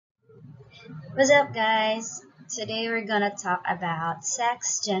What's up, guys? Today we're gonna talk about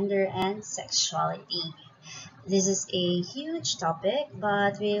sex, gender, and sexuality. This is a huge topic,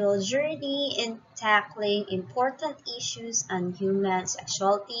 but we will journey in tackling important issues on human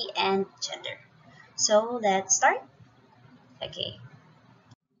sexuality and gender. So let's start. Okay.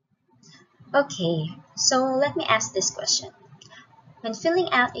 So let me ask this question. When filling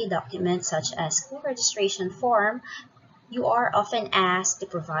out a document such as school registration form, you are often asked to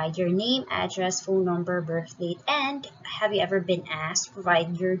provide your name, address, phone number, birth date, and have you ever been asked to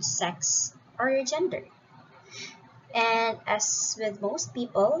provide your sex or your gender? And as with most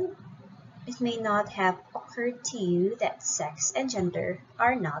people, it may not have occurred to you that sex and gender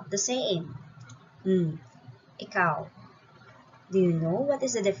are not the same. Hmm, ikaw, do you know what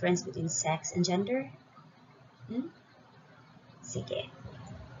is the difference between sex and gender? Hmm? Sige.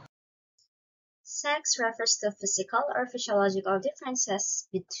 Sex refers to physical or physiological differences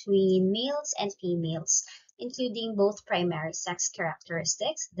between males and females, including both primary sex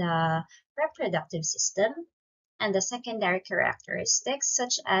characteristics, the reproductive system, and the secondary characteristics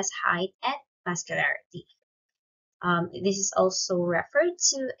such as height and muscularity. This is also referred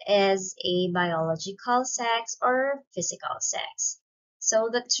to as a biological sex or physical sex. So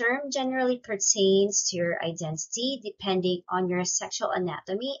the term generally pertains to your identity depending on your sexual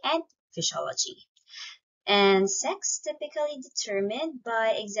anatomy and physiology. And sex typically determined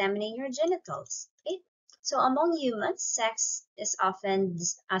by examining your genitals. Okay? So among humans, sex is often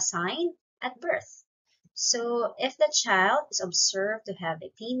assigned at birth. So if the child is observed to have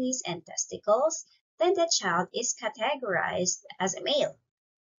a penis and testicles, then the child is categorized as a male.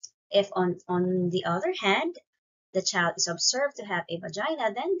 If on the other hand, the child is observed to have a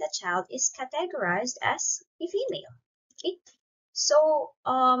vagina, then the child is categorized as a female. Okay? So,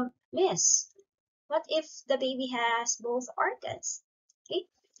 miss, what if the baby has both organs? Okay,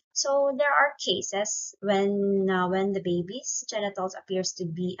 so there are cases when the baby's genitals appears to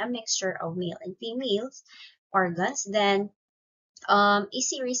be a mixture of male and female organs, then a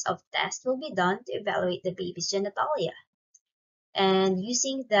series of tests will be done to evaluate the baby's genitalia. And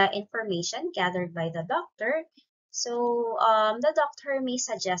using the information gathered by the doctor, so the doctor may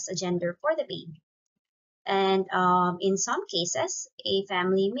suggest a gender for the baby. And in some cases, a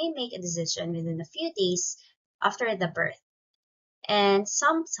family may make a decision within a few days after the birth. And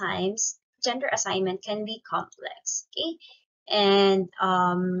sometimes gender assignment can be complex. Okay, and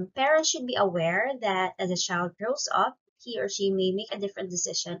parents should be aware that as a child grows up, he or she may make a different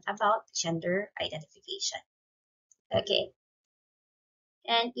decision about gender identification. Okay,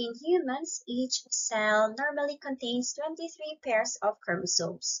 and in humans, each cell normally contains 23 pairs of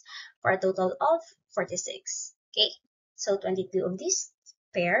chromosomes for a total of 46. Okay, so 22 of these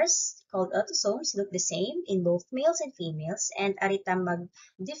pairs, called autosomes, look the same in both males and females, and arita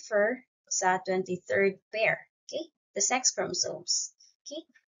mag-differ sa 23rd pair, okay, the sex chromosomes. Okay,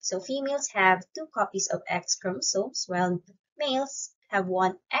 so females have two copies of X chromosomes, while males have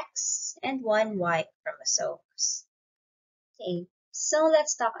one X and one Y chromosomes. Okay, so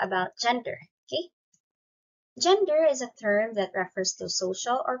let's talk about gender. Okay, gender is a term that refers to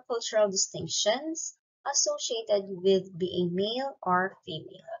social or cultural distinctions associated with being male or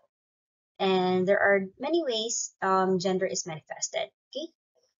female. And there are many ways gender is manifested. Okay,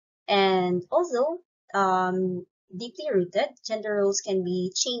 and although deeply rooted, gender roles can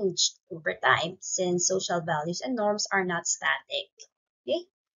be changed over time since social values and norms are not static. Okay,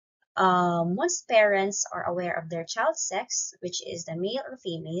 once parents are aware of their child's sex, which is the male or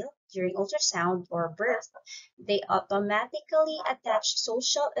female, during ultrasound or birth, they automatically attach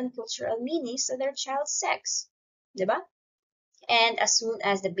social and cultural meanings to their child's sex. Diba? And as soon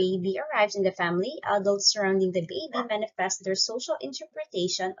as the baby arrives in the family, adults surrounding the baby manifest their social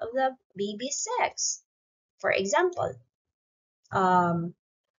interpretation of the baby's sex. For example, um,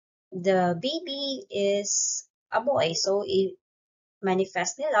 the baby is a boy, so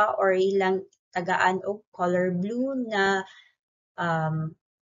manifest nila or ilang tagaan og color blue na um,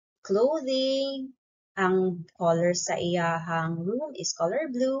 clothing. Ang color sa iyahang room is color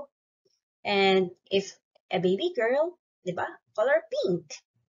blue. And if a baby girl, di ba? Color pink.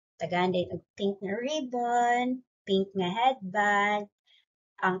 Tagaan din og pink na ribbon, pink na headband.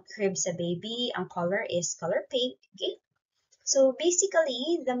 Ang crib sa baby, ang color is color pink. Okay? So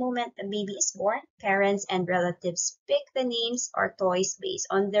basically, the moment a baby is born, parents and relatives pick the names or toys based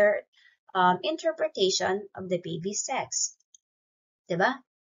on their interpretation of the baby's sex. Diba?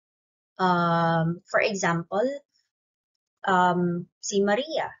 For example, si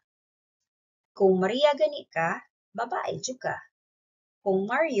Maria. Kung Maria gani ka, babae juga. Kung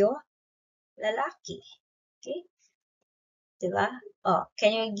Mario, lalaki. Okay? Diba? Oh,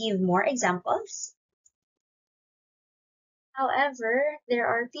 can you give more examples? However, there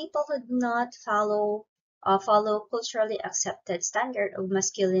are people who do not follow culturally accepted standard of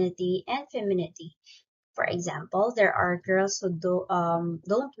masculinity and femininity. For example, there are girls who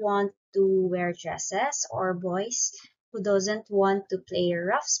don't want to wear dresses or boys who doesn't want to play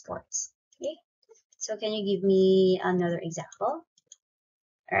rough sports. Okay, so can you give me another example?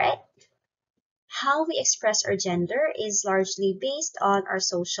 All right. How we express our gender is largely based on our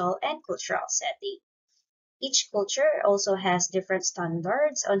social and cultural setting. Each culture also has different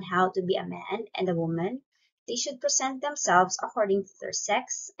standards on how to be a man and a woman. They should present themselves according to their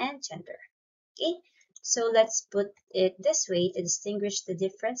sex and gender. Okay, so let's put it this way to distinguish the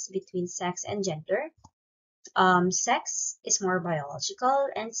difference between sex and gender. Sex is more biological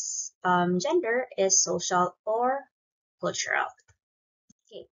and gender is social or cultural.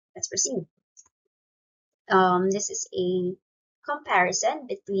 Okay, let's proceed. This is a comparison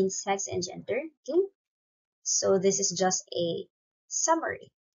between sex and gender. Okay, so this is just a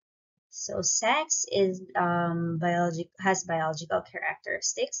summary. So sex is has biological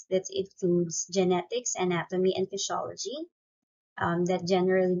characteristics that includes genetics, anatomy, and physiology that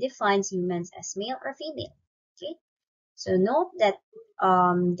generally defines humans as male or female. Okay, so note that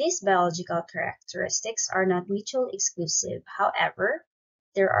these biological characteristics are not mutually exclusive. However,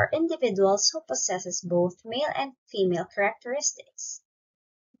 there are individuals who possesses both male and female characteristics.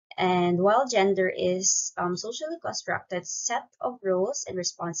 And while gender is socially constructed set of roles and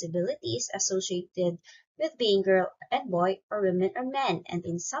responsibilities associated with being girl and boy or women or men, and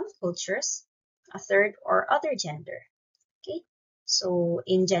in some cultures, a third or other gender. Okay, so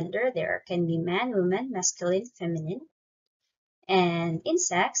in gender there can be man, woman, masculine, feminine, and in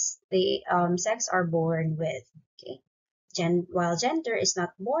sex, the sex are born with. Okay, while gender is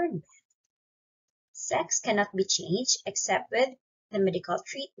not born with, sex cannot be changed except with the medical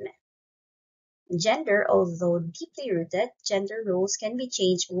treatment. Gender, although deeply rooted, gender roles can be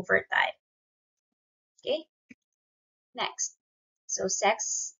changed over time. Okay, next. So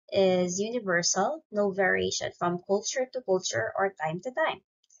sex is universal, no variation from culture to culture or time to time.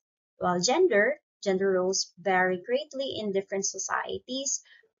 While gender roles vary greatly in different societies,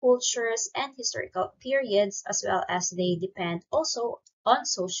 cultures, and historical periods, as well as they depend also on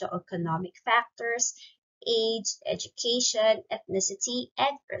socio-economic factors, age, education, ethnicity,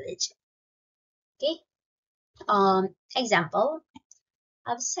 and religion. Okay, example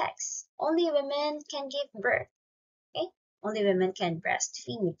of sex. Only women can give birth. Okay, only women can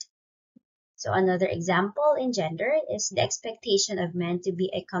breastfeed. So another example in gender is the expectation of men to be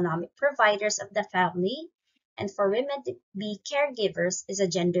economic providers of the family and for women to be caregivers is a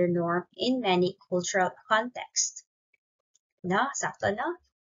gender norm in many cultural contexts. Na, sakto na?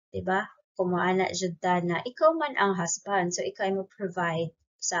 Diba? Kumuha na jud ta na ikaw man ang husband, so ikaw mo provide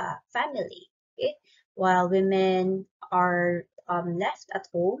sa family. Okay? While women are left at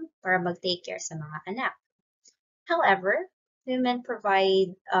home para mag-take care sa mga anak. However, women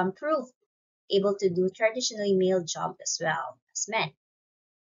prove able to do traditionally male job as well as men.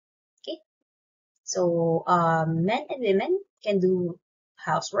 Okay, so men and women can do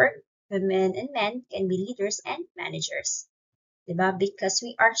housework. Women and men can be leaders and managers. Diba? Because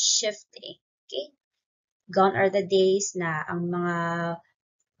we are shifting. Okay, gone are the days na ang mga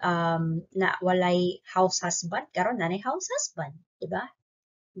na walay house husband, karon na house husband, diba?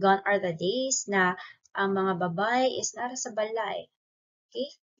 Gone are the days na ang mga babae is nara sa balay. Okay?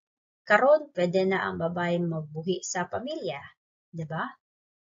 Karon pwede na ang babae magbuhi sa pamilya, diba?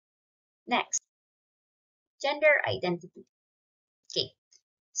 Next, gender identity. Okay.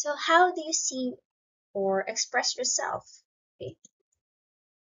 So how do you see or express yourself? Okay.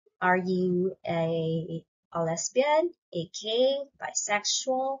 Are you a lesbian, a gay,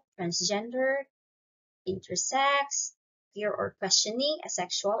 bisexual, transgender, intersex, fear or questioning,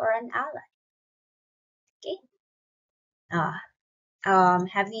 asexual, or an ally? Okay.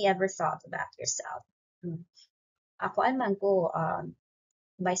 Have you ever thought about yourself? Ako man ko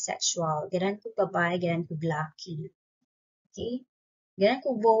bisexual, ganan ko babae, ganan ko laki. Okay? Ganan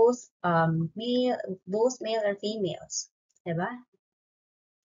ko both male and females. Diba?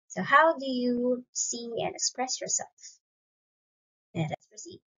 So how do you see and express yourself? And let's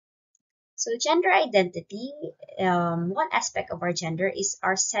proceed. So gender identity, one aspect of our gender is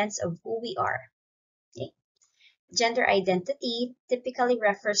our sense of who we are. Okay? Gender identity typically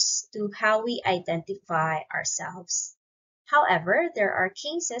refers to how we identify ourselves. However, there are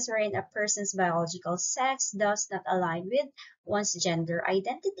cases wherein a person's biological sex does not align with one's gender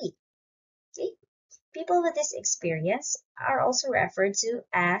identity. Okay? People with this experience are also referred to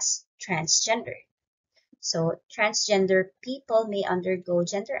as transgender. So transgender people may undergo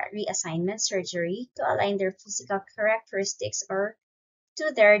gender reassignment surgery to align their physical characteristics or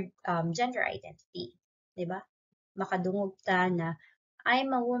to their gender identity. Diba? Makadungog ta na,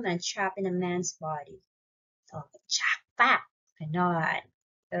 I'm a woman trapped in a man's body. So, jackpot! Ganon.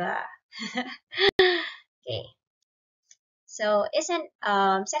 Diba? Okay. So,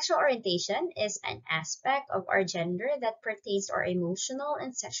 sexual orientation is an aspect of our gender that pertains to our emotional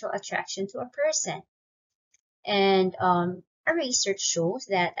and sexual attraction to a person. And our research shows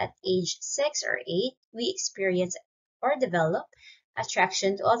that at age 6 or 8, we experience or develop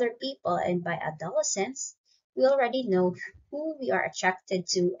attraction to other people, and by adolescence, we already know who we are attracted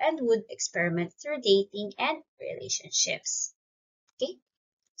to and would experiment through dating and relationships. Okay,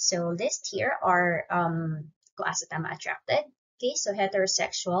 so list here are kung asa tama attracted. Okay, so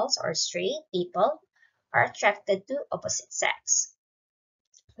heterosexuals or straight people are attracted to opposite sex,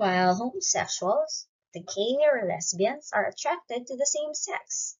 while homosexuals, the gay or lesbians, are attracted to the same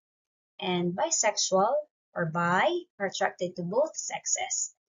sex, and bisexual or bi are attracted to both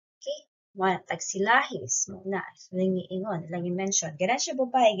sexes. Okay? One, tagsilahis, muna, lang ingon, lang i-mention. Ganan siya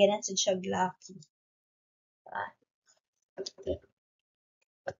babae, ganan siya lalaki. Okay.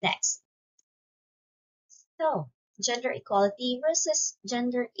 Next. So, gender equality versus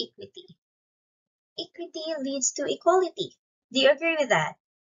gender equity. Equity leads to equality. Do you agree with that?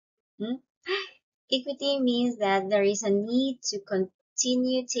 Hmm? Equity means that there is a need to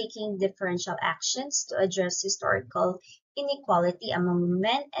continue taking differential actions to address historical inequality among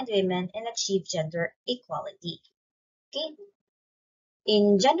men and women and achieve gender equality. Okay?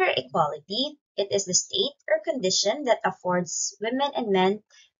 In gender equality, it is the state or condition that affords women and men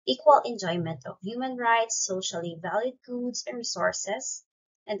equal enjoyment of human rights, socially valued goods and resources,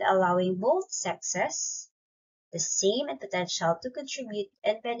 and allowing both sexes the same and potential to contribute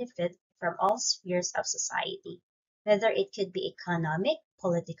and benefit from all spheres of society, whether it could be economic,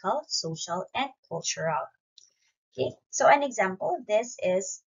 political, social, and cultural. Okay, so an example of this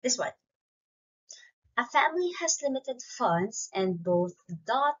is this one. A family has limited funds and both the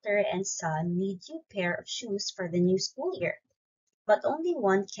daughter and son need new pair of shoes for the new school year, but only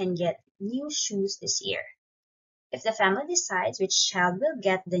one can get new shoes this year. If the family decides which child will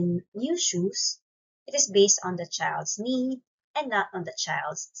get the new shoes, it is based on the child's need and not on the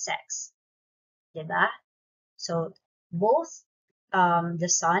child's sex. Diba? So, both the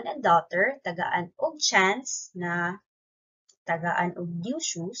son and daughter tagaan og chance na tagaan og new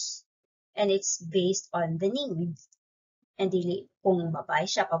shoes, and it's based on the need, and dili kung babae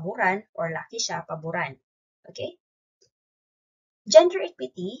siya paboran or laki siya paboran. Okay? Gender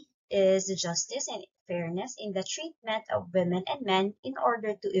equity is justice and fairness in the treatment of women and men in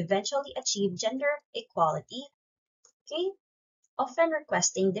order to eventually achieve gender equality, okay? Often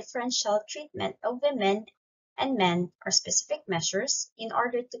requesting differential treatment of women and men or specific measures in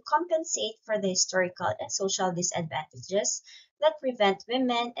order to compensate for the historical and social disadvantages that prevent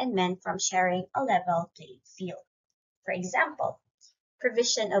women and men from sharing a level playing field. For example,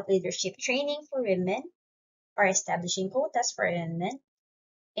 provision of leadership training for women or establishing quotas for women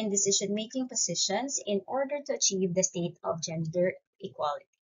in decision-making positions in order to achieve the state of gender equality.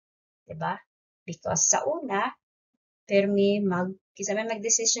 Diba? Because sa una, kisa may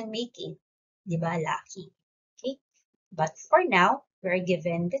mag-decision making, diba, laki. Okay? But for now, we're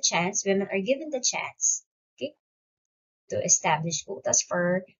given the chance, women are given the chance, okay, to establish quotas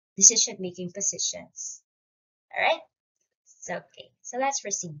for decision-making positions. Alright? So let's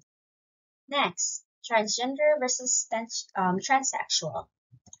proceed. Next, transgender versus transsexual.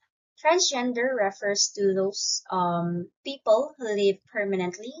 Transgender refers to those people who live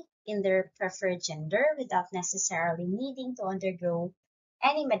permanently in their preferred gender without necessarily needing to undergo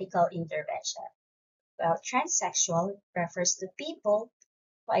any medical intervention. While transsexual refers to people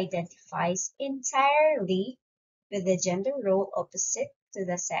who identifies entirely with the gender role opposite to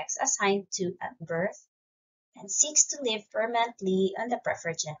the sex assigned to at birth and seeks to live permanently on the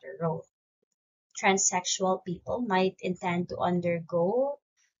preferred gender role. Transsexual people might intend to undergoing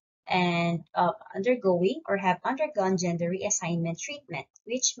or have undergone gender reassignment treatment,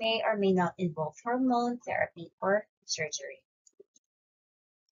 which may or may not involve hormone therapy or surgery.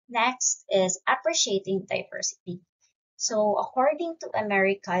 Next is appreciating diversity. So, according to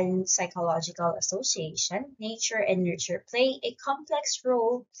American Psychological Association, nature and nurture play a complex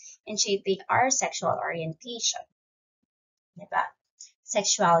role in shaping our sexual orientation. Diba?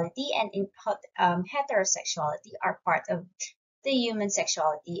 Sexuality and heterosexuality are part of the human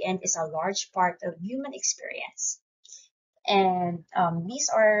sexuality and is a large part of human experience. And these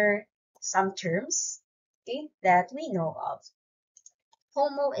are some terms, okay, that we know of.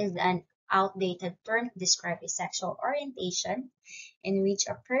 Homo is an outdated term to describe a sexual orientation in which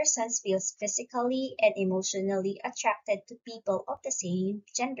a person feels physically and emotionally attracted to people of the same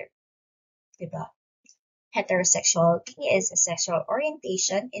gender. Diba? Heterosexuality is a sexual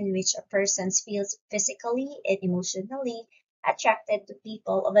orientation in which a person feels physically and emotionally attracted to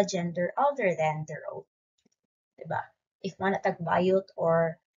people of a gender other than their own. Diba? If manatagbayot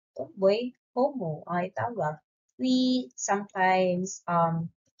or tomboy, homo, ay tawag, we sometimes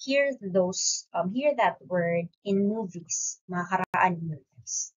hear that word in movies, mga karaan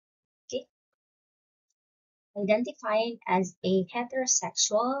movies. Okay? Identifying as a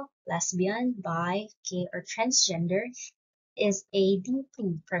heterosexual, lesbian, bi, gay, or transgender is a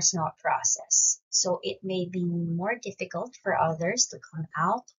deeply personal process. So it may be more difficult for others to come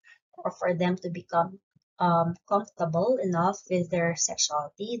out or for them to become comfortable enough with their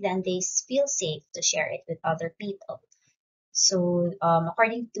sexuality, then they feel safe to share it with other people. So,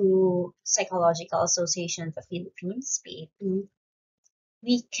 according to Psychological Association of the Philippines, PAP,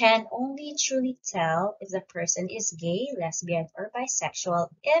 we can only truly tell if the person is gay, lesbian, or bisexual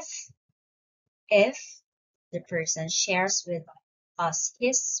if the person shares with us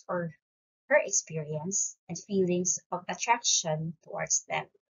his or her experience and feelings of attraction towards them.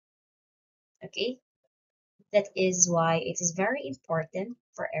 Okay? That is why it is very important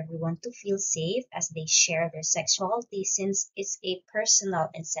for everyone to feel safe as they share their sexuality since it's a personal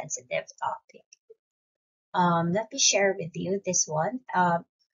and sensitive topic. Let me share with you this one.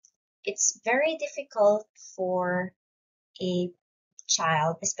 It's very difficult for a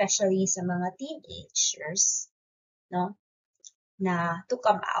child, especially sa mga teenagers, no, na to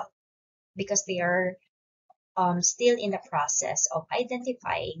come out because they are still in the process of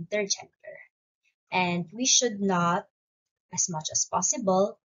identifying their gender. And we should not, as much as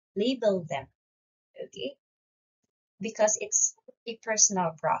possible, label them, okay? Because it's a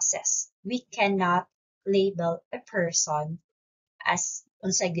personal process. We cannot label a person as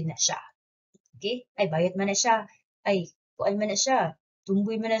unsay gyud na siya. Okay? Ay, bayot man na siya. Ay, kuan man na siya.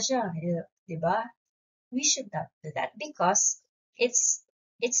 Tumboy man na siya. Di ba? We should not do that because it's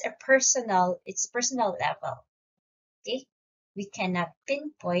it's personal level. Okay? We cannot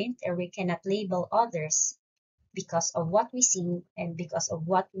pinpoint or we cannot label others because of what we see and because of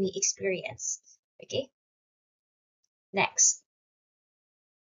what we experience. Okay? Next,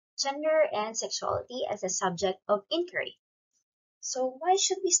 gender and sexuality as a subject of inquiry. So why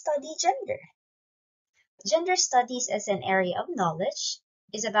should we study gender? Gender studies as an area of knowledge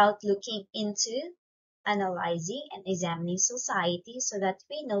is about looking into, analyzing, and examining society so that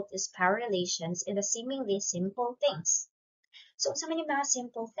we notice power relations in the seemingly simple things. So many mga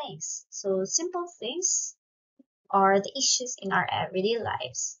simple things. So simple things are the issues in our everyday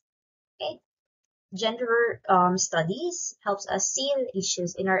lives. Okay? Gender studies helps us see the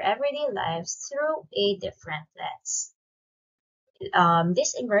issues in our everyday lives through a different lens.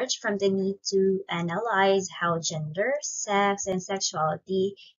 This emerged from the need to analyze how gender, sex, and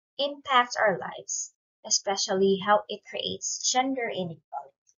sexuality impact our lives, especially how it creates gender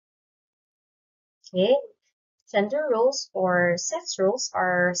inequality. Okay? Gender roles or sex roles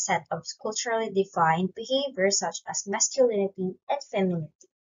are a set of culturally defined behaviors such as masculinity and femininity.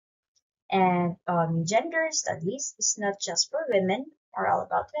 And gender studies is not just for women or all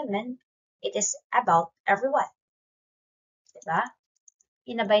about women, it is about everyone. Diba?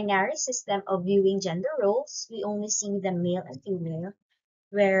 In a binary system of viewing gender roles, we only see the male and female,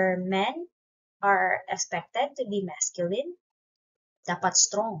 where men are expected to be masculine, dapat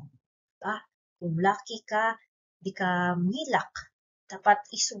strong. Diba? Kung lucky ka, di ka milak, dapat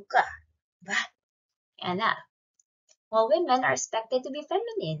isog ka. Diba? Yan na. While women are expected to be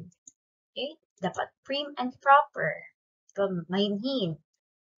feminine, okay? Dapat prim and proper. Mahinhin.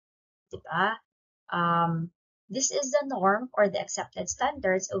 Diba? This is the norm or the accepted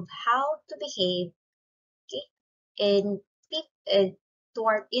standards of how to behave, okay, in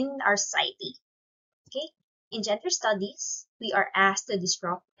our society. Okay, in gender studies, we are asked to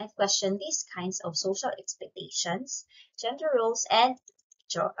disrupt and question these kinds of social expectations, gender roles, and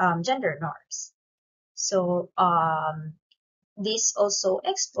gender norms. So this also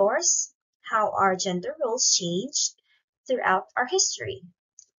explores how our gender roles changed throughout our history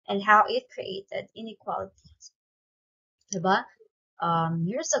and how it created inequalities. Diba?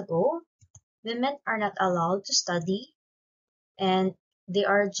 Years ago, women are not allowed to study and they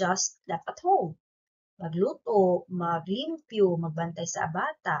are just left at home. Magluto, maglimpyo, magbantay sa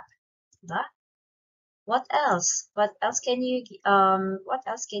bata, diba? What else? What else can you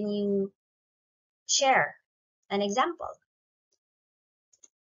share? An example.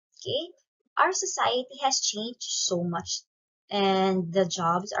 Okay? Our society has changed so much and the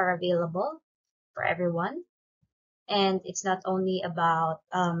jobs are available for everyone. And it's not only about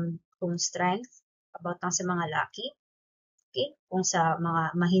kung strength, about lang sa mga laki, okay? Kung sa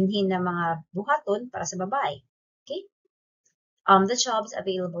mga mahinhin na mga buhaton para sa babae, okay? The jobs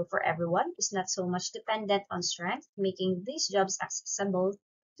available for everyone is not so much dependent on strength, making these jobs accessible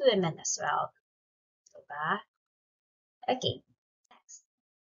to women as well. Diba? Okay, next.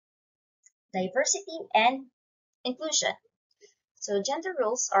 Diversity and inclusion. So gender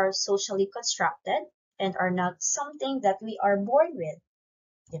roles are socially constructed and are not something that we are born with.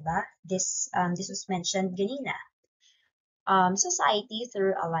 Diba? This was mentioned ganina. Society,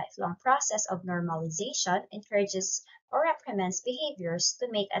 through a lifelong process of normalization, encourages or reprimands behaviors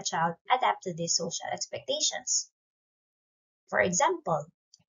to make a child adapt to these social expectations. For example,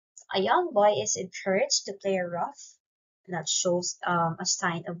 a young boy is encouraged to play rough, not shows a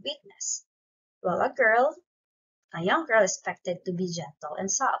sign of weakness, while a young girl is expected to be gentle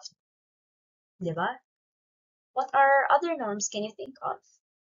and soft. Diba? What are other norms can you think of?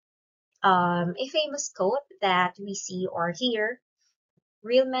 A famous quote that we see or hear,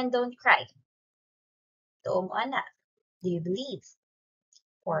 real men don't cry. Totoo mo anak. Do you believe?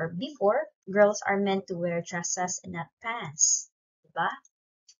 Or before, girls are meant to wear dresses and not pants. Diba?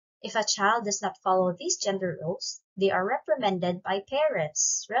 If a child does not follow these gender roles, they are reprimanded by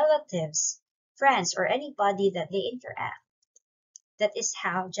parents, relatives, friends, or anybody that they interact. That is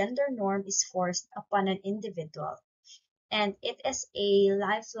how gender norm is forced upon an individual. And it is a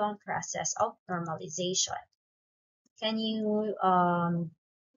lifelong process of normalization. Can you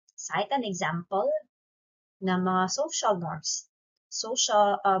cite an example na mga social norms,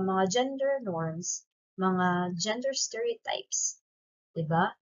 mga gender norms, mga gender stereotypes,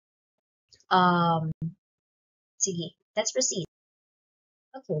 diba? Sige, let's proceed.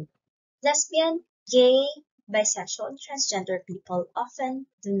 Okay. Lesbian, gay, bisexual, and transgender people often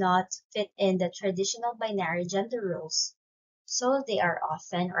do not fit in the traditional binary gender roles, so they are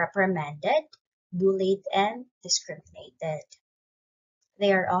often reprimanded, bullied, and discriminated.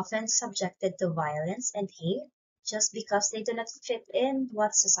 They are often subjected to violence and hate just because they do not fit in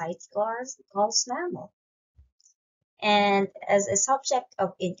what society calls normal. And as a subject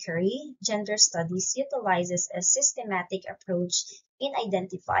of inquiry, gender studies utilizes a systematic approach in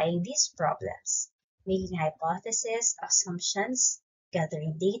identifying these problems, making hypotheses, assumptions,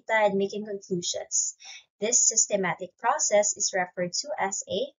 gathering data, and making conclusions. This systematic process is referred to as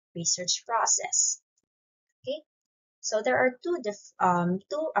a research process. Okay, so there are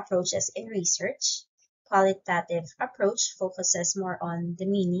two approaches in research. Qualitative approach focuses more on the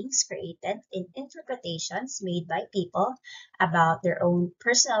meanings created in interpretations made by people about their own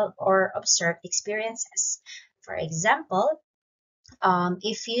personal or observed experiences. For example,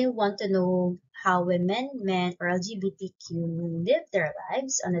 if you want to know how women, men, or LGBTQ live their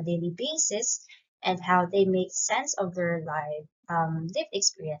lives on a daily basis and how they make sense of their lived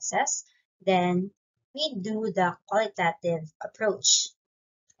experiences, then we do the qualitative approach.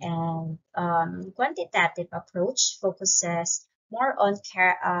 And quantitative approach focuses more on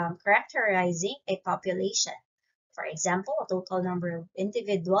characterizing a population. For example, a total number of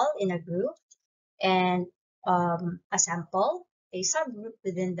individuals in a group and a sample, a subgroup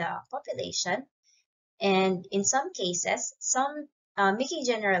within the population, and in some cases, some making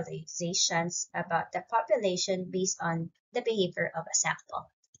generalizations about the population based on the behavior of a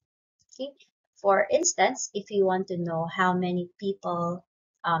sample. Okay? For instance, if you want to know how many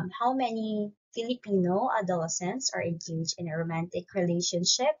Filipino adolescents are engaged in a romantic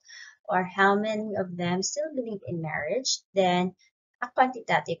relationship, or how many of them still believe in marriage, then a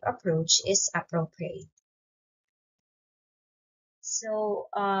quantitative approach is appropriate. So,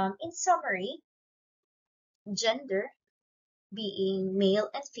 in summary, gender, being male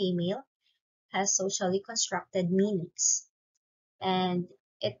and female, has socially constructed meanings, and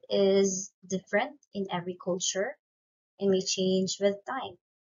it is different in every culture and may change with time.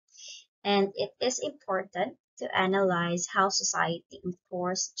 And it is important to analyze how society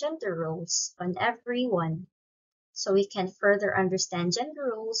enforces gender roles on everyone so we can further understand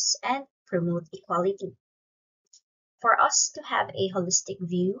gender roles and promote equality. For us to have a holistic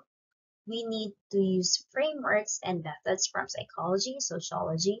view, we need to use frameworks and methods from psychology,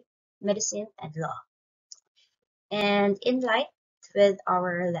 sociology, medicine, and law. And in line with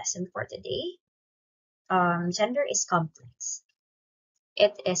our lesson for today, gender is complex.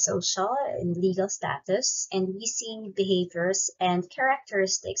 It is social and legal status, and we see behaviors and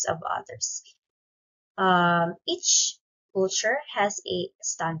characteristics of others. Each culture has a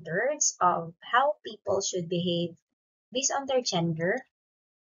standards of how people should behave based on their gender,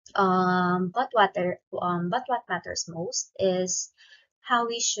 But what matters most is how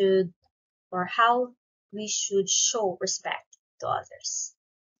we should how we should show respect to others.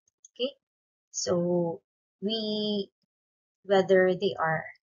 Okay, so we whether they are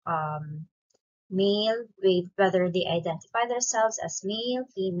um, whether they identify themselves as male,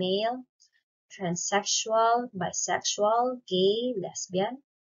 female, transsexual, bisexual, gay, lesbian,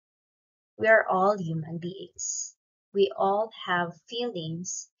 we are all human beings. We all have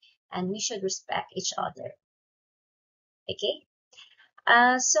feelings and we should respect each other. Okay?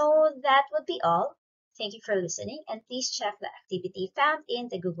 So that would be all. Thank you for listening and please check the activity found in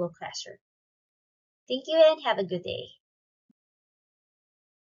the Google Classroom. Thank you and have a good day.